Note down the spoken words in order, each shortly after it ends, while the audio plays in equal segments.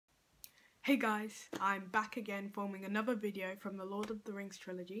Hey guys, I'm back again filming another video from the Lord of the Rings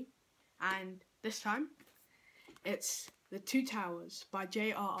trilogy, and this time it's The Two Towers by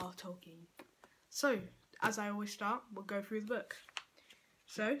J.R.R. Tolkien. So, as I always start, we'll go through the book.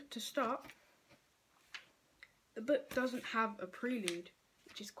 So, to start, the book doesn't have a prelude,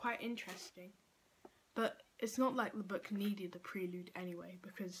 which is quite interesting, but it's not like the book needed a prelude anyway,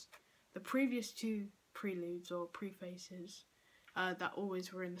 because the previous two preludes or prefaces that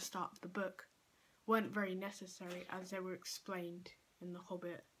always were in the start of the book weren't very necessary, as they were explained in The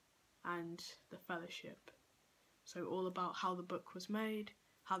Hobbit and The Fellowship. So all about how the book was made,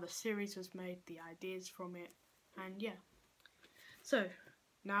 how the series was made, the ideas from it, and yeah. So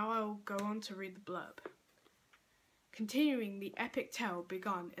now I'll go on to read the blurb. Continuing the epic tale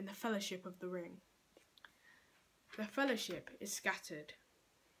begun in the Fellowship of the Ring. The Fellowship is scattered.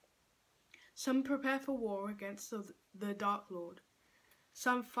 Some prepare for war against the Dark Lord.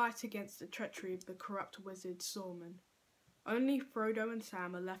 Some fight against the treachery of the corrupt wizard Sauron. Only Frodo and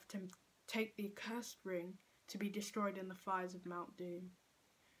Sam are left to take the accursed ring to be destroyed in the fires of Mount Doom.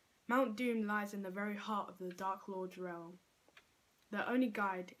 Mount Doom lies in the very heart of the Dark Lord's realm. Their only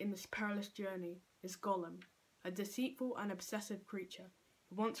guide in this perilous journey is Gollum, a deceitful and obsessive creature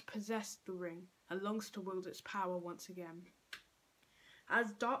who once possessed the ring and longs to wield its power once again.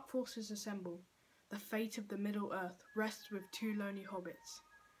 As dark forces assemble, the fate of the Middle-earth rests with two lonely hobbits.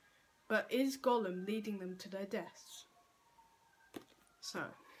 But is Gollum leading them to their deaths? So,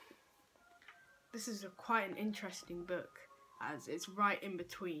 this is quite an interesting book, as it's right in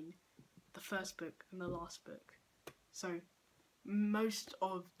between the first book and the last book. So, most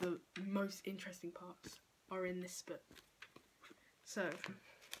of the most interesting parts are in this book. So,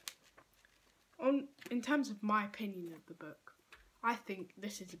 in terms of my opinion of the book, I think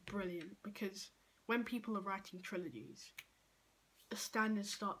this is brilliant, because when people are writing trilogies, the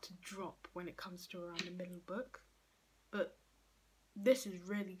standards start to drop when it comes to around the middle book. But this is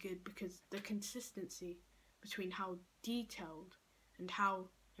really good because the consistency between how detailed and how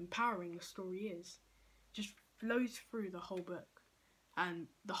empowering the story is just flows through the whole book and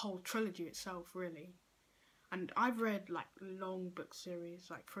the whole trilogy itself, really. And I've read like long book series,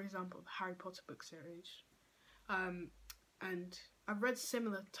 like for example the Harry Potter book series, and I've read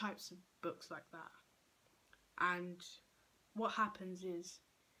similar types of books like that. And what happens is,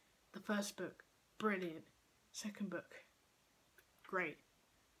 the first book, brilliant. Second book, great.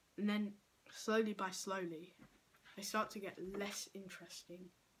 And then slowly by slowly, they start to get less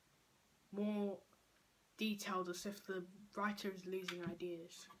interesting, more detailed, as if the writer is losing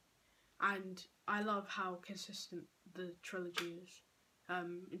ideas. And I love how consistent the trilogy is,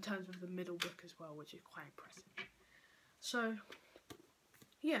 in terms of the middle book as well, which is quite impressive. So,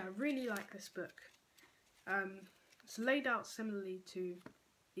 yeah, I really like this book. It's laid out similarly to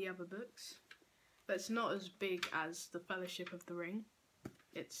the other books, but it's not as big as The Fellowship of the Ring.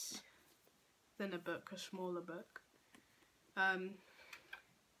 It's a thinner book, a smaller book.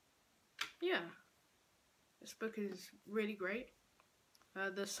 Yeah, this book is really great.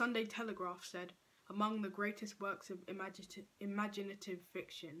 The Sunday Telegraph said, among the greatest works of imaginative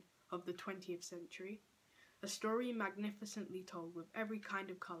fiction of the 20th century, a story magnificently told with every kind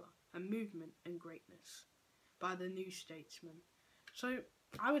of colour and movement and greatness, by the New Statesman. So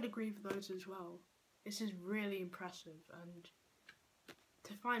I would agree with those as well. This is really impressive, and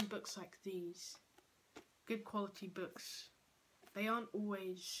to find books like these, good quality books, they aren't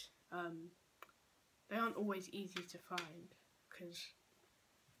always easy to find, because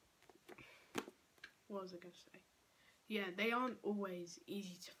what was I going to say? Yeah, they aren't always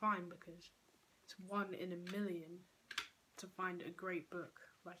easy to find because it's 1 in a million to find a great book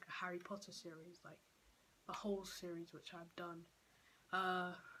like a Harry Potter series, like the whole series which I've done,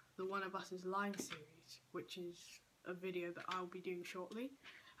 the One of Us is Lying series, which is a video that I'll be doing shortly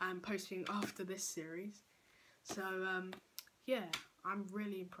and posting after this series. So yeah, I'm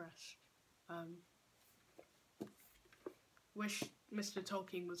really impressed. Wish Mr.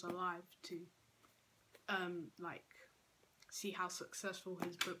 Tolkien was alive to like see how successful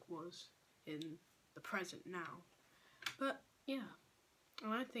his book was in the present now. But yeah,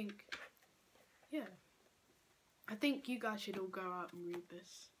 and I think you guys should all go out and read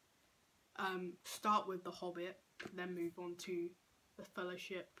this. Start with The Hobbit, then move on to The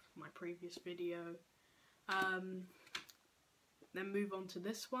Fellowship, my previous video, then move on to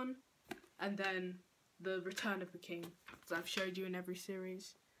this one, and then The Return of the King, as I've showed you in every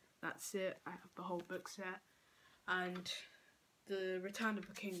series. That's it, I have the whole book set, and The Return of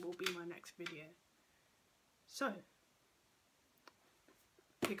the King will be my next video. So,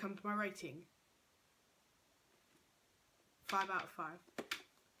 here comes my rating. 5 out of 5.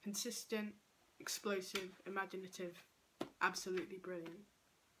 consistent, explosive, imaginative, absolutely brilliant.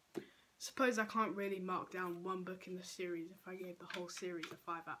 Suppose I can't really mark down one book in the series if I gave the whole series a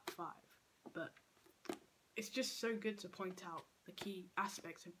 5 out of 5, but it's just so good to point out the key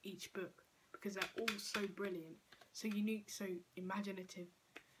aspects of each book because they're all so brilliant, so unique, so imaginative,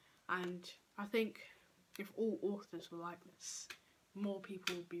 and I think if all authors were like this, more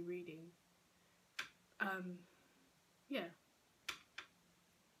people would be reading. Yeah.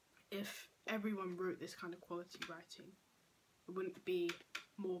 If everyone wrote this kind of quality writing, it wouldn't be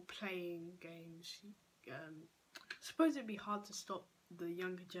more playing games. I suppose it'd be hard to stop the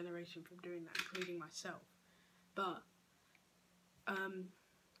younger generation from doing that, including myself. But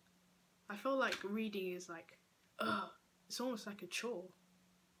I feel like reading is like, it's almost like a chore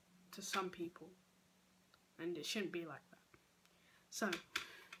to some people, and it shouldn't be like that. So,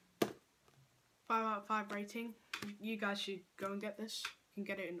 5 out of 5 rating. You guys should go and get this. You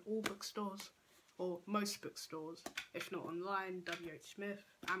can get it in all bookstores, or most bookstores, if not online, WH Smith,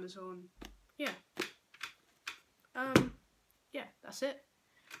 Amazon, yeah. Yeah, that's it.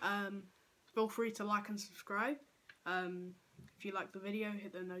 Feel free to like and subscribe. If you like the video,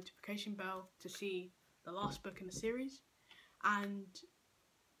 hit the notification bell to see the last book in the series. And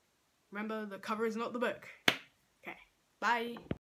remember, the cover is not the book. Okay, bye.